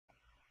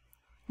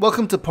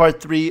Welcome to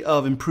part 3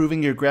 of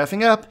improving your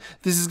graphing app.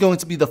 This is going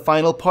to be the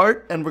final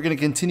part, and we're going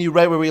to continue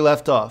right where we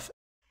left off.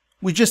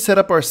 We just set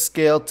up our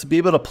scale to be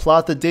able to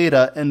plot the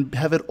data and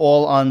have it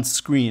all on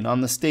screen,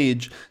 on the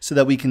stage, so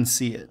that we can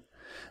see it.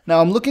 Now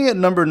I'm looking at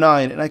number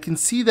 9, and I can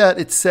see that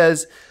it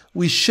says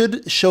we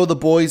should show the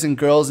boys and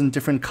girls in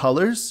different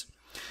colors.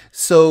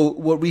 So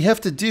what we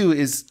have to do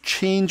is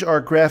change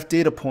our graph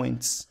data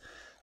points.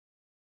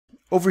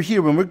 Over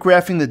here, when we're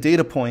graphing the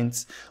data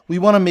points, we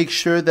want to make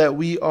sure that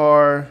we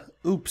are,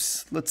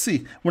 let's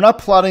see. We're not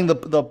plotting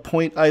the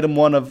point item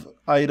 1 of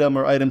item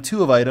or item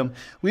 2 of item.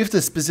 We have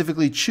to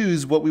specifically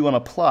choose what we want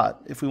to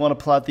plot. If we want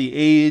to plot the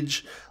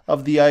age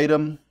of the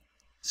item,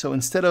 so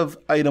instead of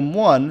item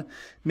 1,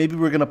 maybe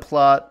we're going to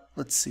plot,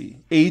 let's see,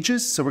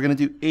 ages. So we're going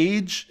to do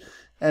age,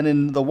 and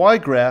in the Y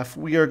graph,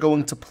 we are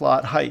going to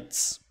plot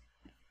heights.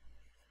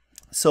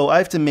 So I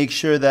have to make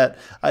sure that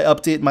I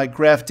update my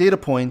graph data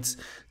points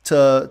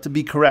to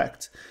be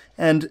correct.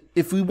 And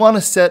if we want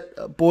to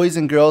set boys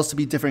and girls to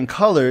be different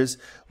colors,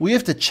 we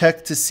have to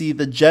check to see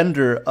the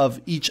gender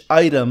of each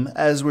item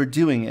as we're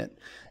doing it.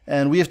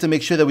 And we have to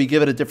make sure that we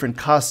give it a different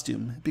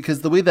costume,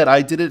 because the way that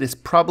I did it is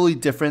probably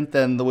different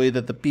than the way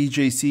that the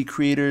BJC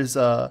creators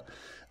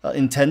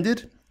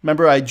intended.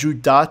 Remember, I drew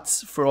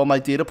dots for all my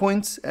data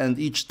points, and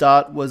each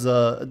dot was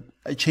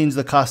I changed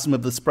the costume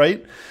of the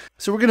sprite.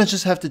 So we're going to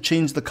just have to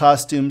change the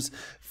costumes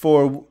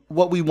for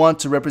what we want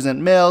to represent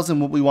males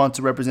and what we want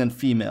to represent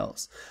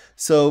females.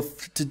 So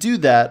to do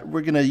that,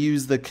 we're going to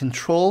use the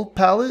control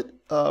palette.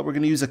 We're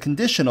going to use a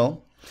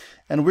conditional,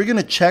 and we're going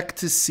to check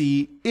to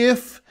see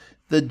if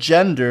the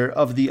gender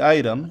of the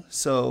item,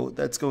 so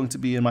that's going to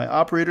be in my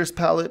operators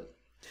palette,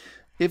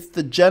 if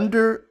the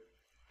gender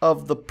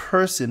of the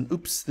person,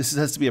 this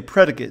has to be a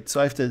predicate,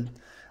 so I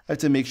have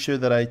to make sure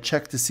that I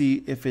check to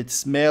see if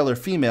it's male or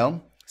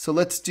female. So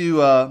let's do,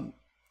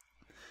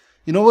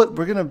 you know what,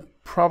 we're going to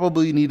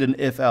probably need an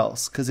if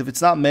else, because if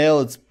it's not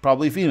male, it's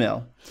probably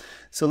female.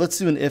 So let's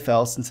do an if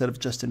else instead of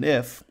just an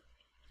if.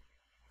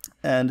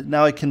 And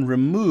now I can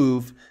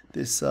remove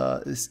this,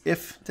 this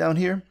if down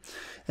here.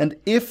 And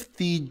if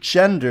the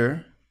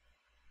gender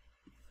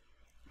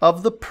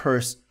of the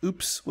person,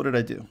 what did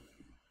I do?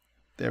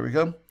 There we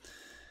go.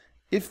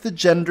 If the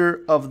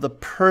gender of the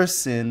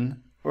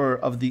person or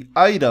of the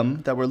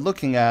item that we're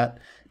looking at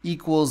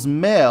equals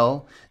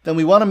male, then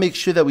we want to make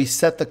sure that we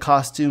set the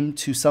costume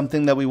to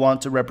something that we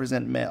want to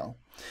represent male.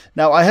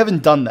 Now, I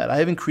haven't done that. I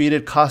haven't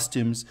created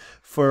costumes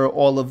for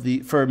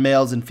for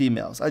males and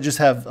females. I just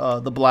have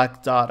the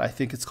black dot. I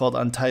think it's called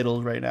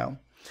untitled right now.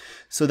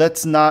 So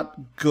that's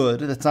not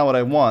good. That's not what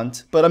I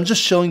want. But I'm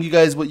just showing you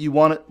guys what you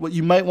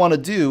might want to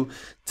do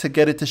to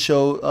get it to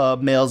show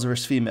males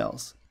versus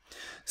females.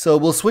 So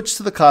we'll switch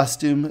to the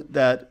costume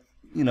that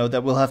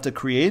we'll have to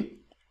create.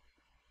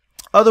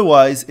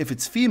 Otherwise, if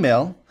it's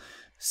female,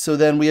 so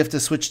then we have to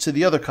switch to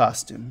the other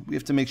costume. We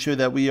have to make sure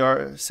that we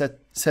are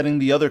setting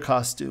the other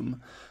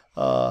costume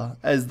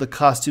as the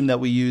costume that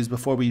we use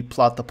before we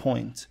plot the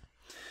point.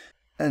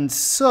 And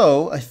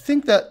so I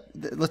think that,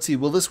 let's see,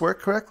 will this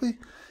work correctly?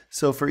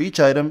 So for each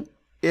item,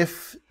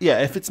 if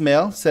it's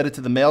male, set it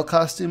to the male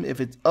costume. If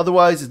it's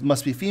otherwise, it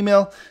must be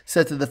female,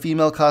 set to the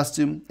female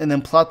costume, and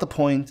then plot the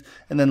point,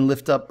 and then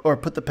lift up or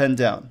put the pen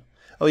down.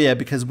 Oh yeah,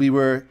 because we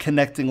were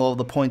connecting all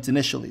the points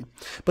initially.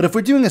 But if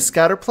we're doing a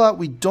scatter plot,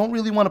 we don't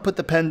really want to put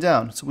the pen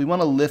down. So we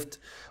want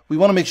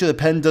to make sure the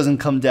pen doesn't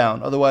come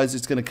down. Otherwise,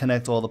 it's going to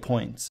connect all the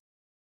points.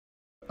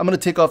 I'm going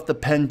to take off the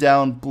pen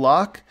down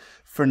block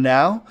for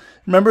now.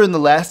 Remember in the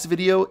last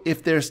video,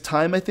 if there's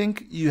time, I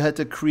think, you had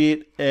to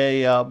create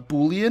a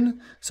Boolean.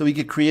 So we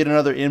could create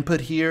another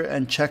input here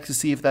and check to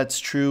see if that's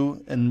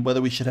true and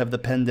whether we should have the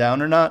pen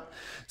down or not.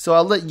 So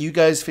I'll let you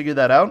guys figure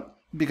that out,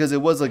 because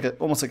it was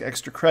almost like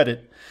extra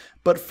credit.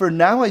 But for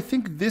now, I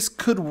think this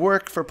could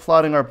work for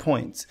plotting our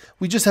points.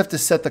 We just have to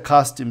set the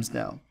costumes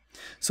now.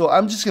 So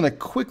I'm just going to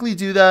quickly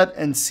do that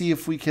and see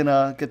if we can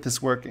get this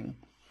working.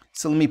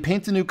 So let me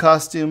paint a new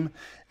costume.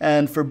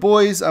 And for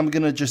boys, I'm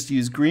going to just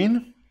use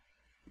green.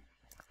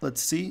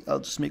 Let's see. I'll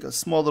just make a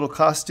small little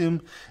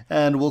costume,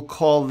 and we'll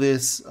call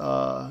this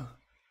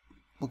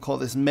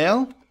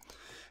male.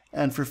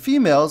 And for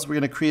females, we're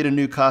going to create a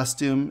new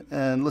costume,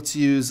 and let's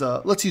use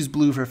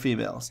blue for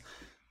females.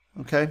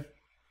 Okay.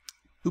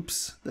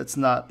 That's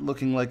not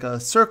looking like a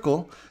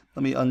circle.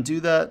 Let me undo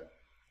that.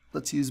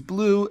 Let's use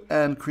blue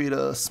and create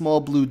a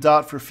small blue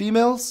dot for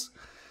females.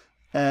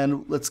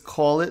 And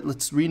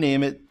let's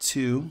rename it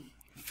to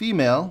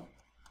female.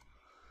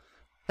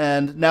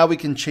 And now we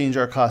can change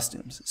our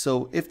costumes.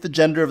 So if the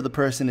gender of the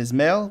person is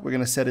male, we're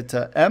going to set it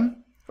to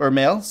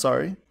male,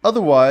 sorry.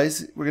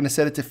 Otherwise, we're going to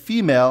set it to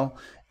female,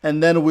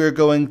 and then we're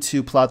going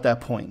to plot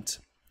that point.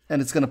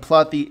 And it's going to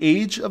plot the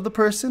age of the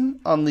person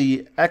on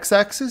the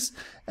x-axis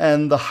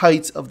and the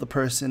height of the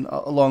person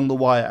along the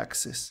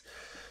y-axis.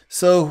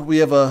 So we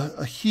have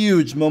a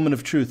huge moment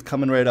of truth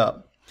coming right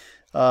up.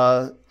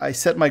 I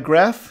set my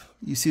graph.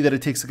 You see that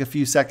it takes like a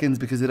few seconds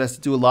because it has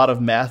to do a lot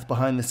of math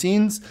behind the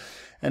scenes.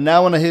 And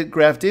now when I hit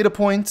graph data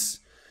points,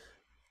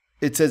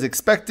 it says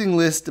expecting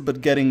list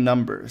but getting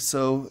numbers.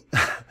 So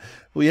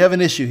We have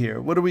an issue here.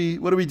 What are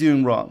we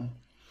doing wrong?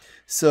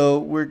 So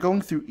we're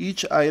going through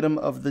each item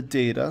of the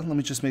data. Let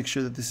me just make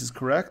sure that this is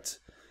correct.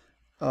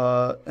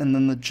 And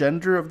then the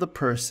gender of the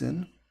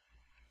person.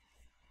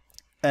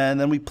 And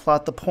then we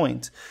plot the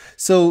point.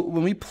 So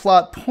when we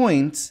plot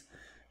point,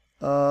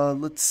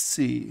 let's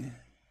see.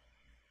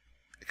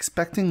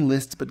 Expecting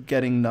list but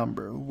getting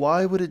number.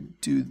 Why would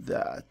it do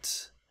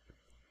that?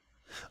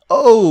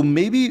 Oh,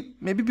 maybe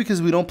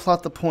because we don't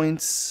plot the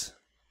points.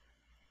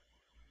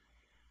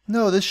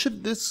 No, this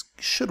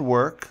should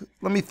work.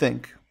 Let me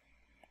think.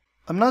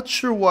 I'm not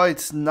sure why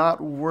it's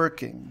not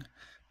working,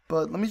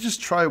 but let me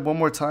just try one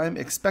more time.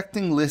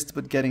 Expecting list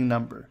but getting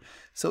number.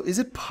 So is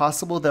it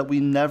possible that we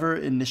never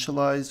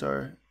initialized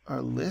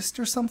our list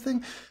or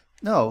something?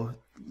 No,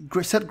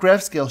 set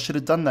graph scale should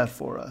have done that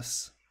for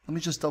us. Let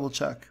me just double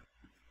check.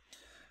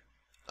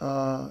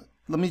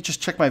 Let me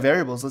just check my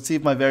variables. Let's see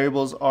if my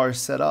variables are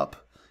set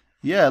up.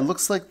 Yeah, it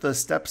looks like the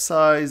step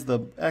size,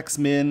 the x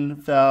min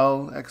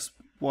val, x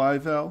y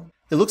val.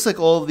 It looks like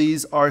all of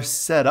these are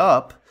set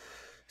up.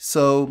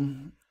 So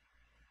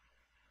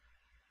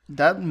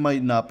that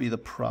might not be the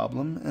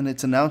problem. And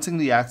it's announcing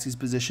the axis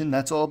position.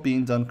 That's all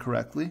being done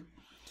correctly.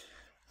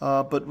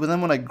 But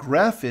then when I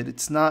graph it,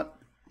 it's not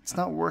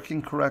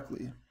working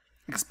correctly.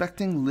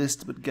 Expecting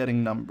list but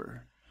getting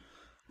number.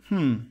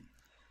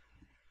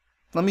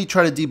 Let me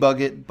try to debug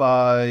it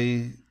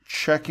by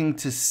checking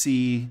to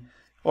see,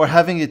 or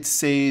having it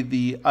say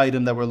the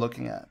item that we're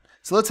looking at.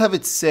 So let's have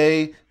it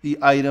say the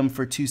item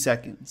for 2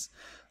 seconds.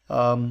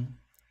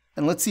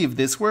 And let's see if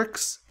this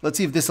works. Let's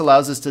see if this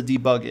allows us to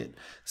debug it.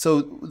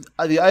 So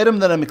the item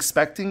that I'm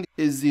expecting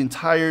is the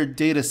entire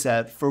data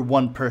set for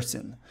one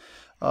person.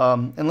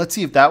 And let's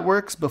see if that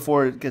works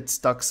before it gets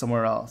stuck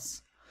somewhere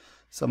else.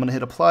 So I'm going to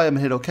hit apply, I'm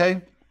going to hit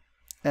OK.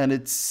 And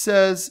it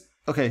says,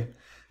 okay,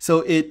 so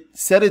it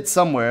said it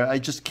somewhere. I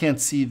just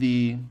can't see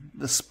the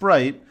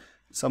sprite.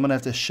 So I'm going to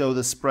have to show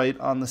the sprite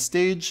on the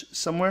stage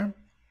somewhere.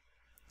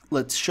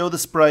 Let's show the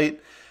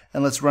sprite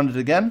and let's run it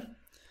again.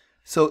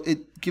 So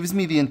it gives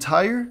me the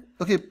entire,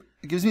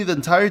 it gives me the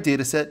entire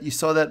data set. You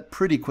saw that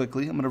pretty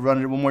quickly. I'm going to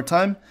run it one more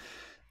time.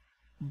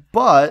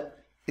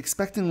 But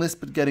expecting list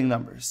but getting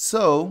numbers.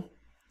 So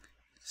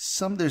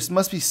there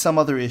must be some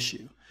other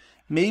issue.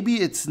 Maybe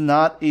it's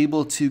not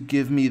able to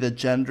give me the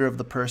gender of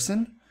the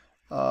person.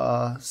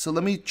 So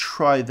let me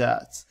try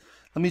that.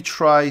 Let me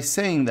try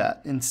saying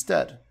that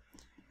instead.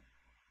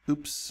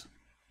 Oops.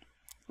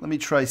 Let me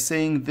try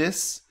saying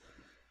this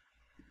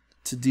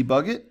to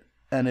debug it.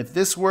 And if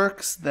this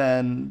works,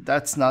 then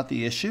that's not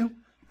the issue.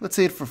 Let's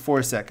say it for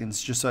 4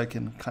 seconds, just so I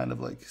can kind of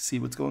like see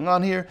what's going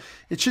on here.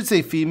 It should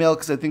say female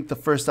because I think the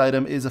first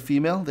item is a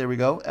female. There we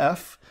go,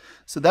 F.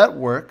 So that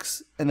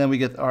works. And then we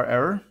get our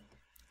error,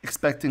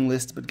 expecting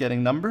list but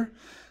getting number.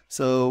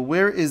 So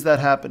where is that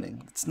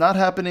happening? It's not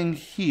happening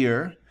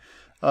here.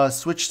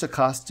 Switch to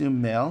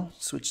costume male,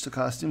 switch to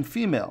costume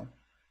female.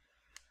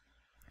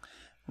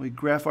 We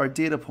graph our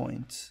data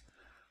point.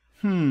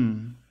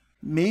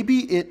 Maybe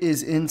it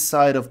is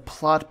inside of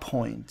plot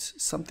point.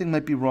 Something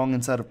might be wrong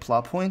inside of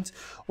plot point,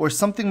 or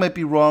something might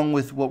be wrong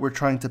with what we're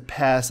trying to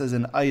pass as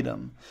an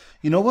item.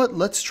 You know what?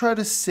 Let's try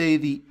to say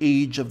the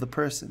age of the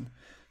person.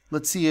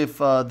 Let's see if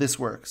this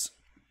works.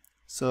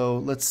 So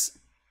let's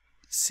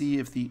see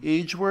if the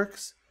age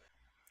works,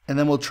 and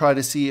then we'll try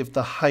to see if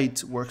the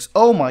height works.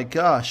 Oh my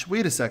gosh,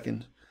 wait a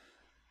second.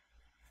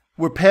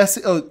 We're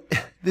passing,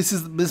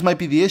 this might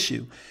be the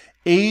issue.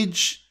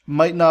 Age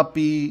might not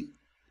be,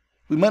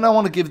 we might not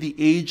want to give the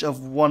age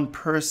of one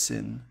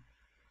person.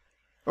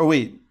 Or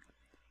wait,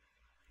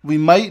 we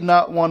might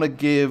not want to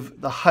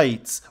give the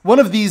heights. One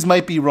of these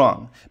might be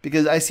wrong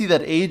because I see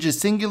that age is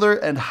singular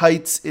and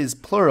heights is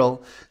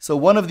plural. So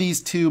one of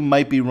these two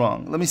might be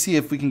wrong. Let me see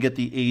if we can get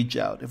the age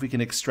out, if we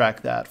can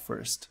extract that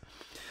first.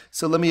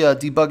 So let me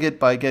debug it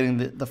by getting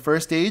the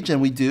first age, and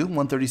we do,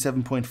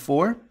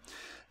 137.4.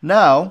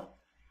 Now,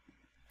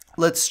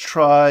 let's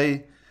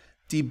try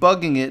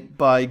debugging it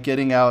by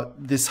getting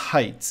out this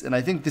height. And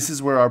I think this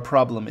is where our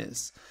problem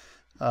is.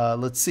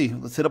 Let's see.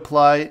 Let's hit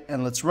apply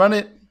and let's run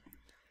it.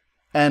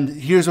 And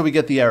here's where we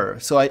get the error.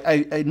 So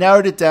I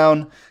narrowed it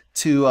down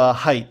to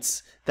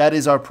heights. That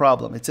is our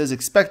problem. It says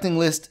expecting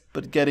list,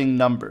 but getting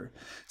number.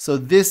 So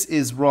this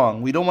is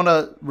wrong. We don't want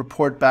to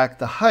report back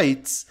the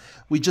heights.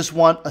 We just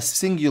want a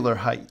singular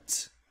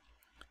height.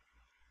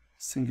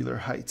 Singular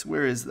height.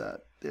 Where is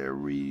that? There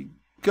we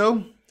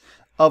go.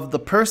 Of the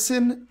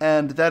person,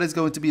 and that is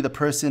going to be the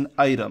person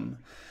item.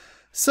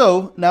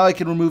 So now I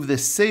can remove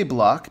this say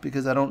block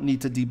because I don't need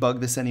to debug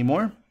this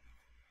anymore.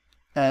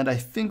 And I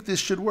think this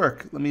should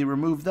work. Let me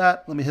remove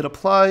that. Let me hit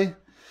apply.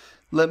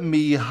 Let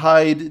me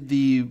hide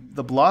the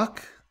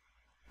block.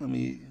 Let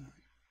me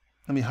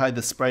hide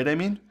the sprite, I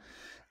mean.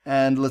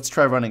 And let's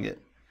try running it.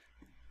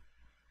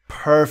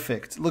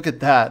 Perfect. Look at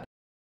that.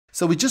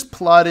 So we just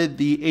plotted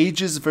the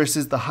ages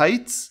versus the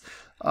heights.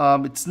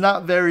 It's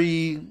not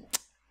very,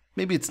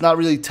 maybe it's not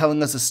really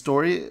telling us a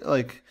story.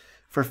 Like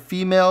for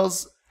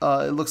females,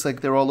 it looks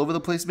like they're all over the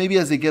place. Maybe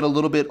as they get a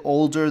little bit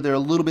older, they're a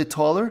little bit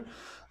taller.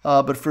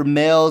 But for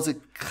males,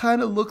 it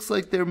kind of looks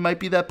like there might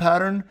be that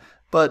pattern.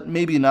 but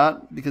maybe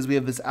not, because we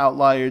have this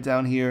outlier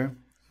down here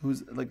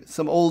who's like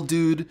some old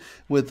dude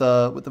with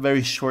a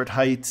very short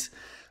height.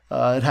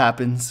 It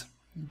happens.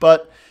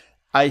 But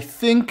I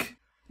think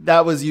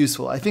that was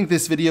useful. I think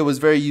this video was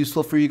very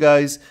useful for you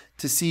guys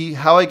to see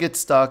how I get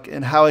stuck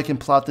and how I can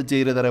plot the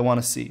data that I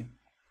want to see.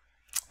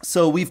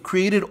 So we've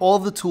created all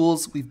the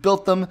tools, we've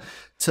built them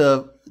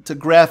to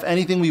graph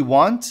anything we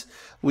want.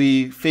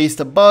 We faced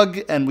a bug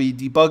and we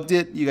debugged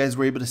it. You guys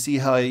were able to see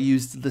how I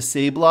used the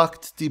say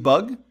block to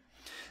debug.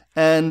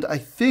 And I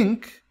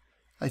think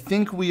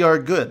we are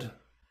good.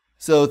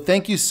 So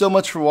thank you so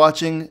much for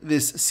watching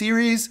this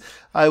series.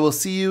 I will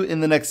see you in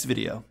the next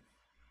video.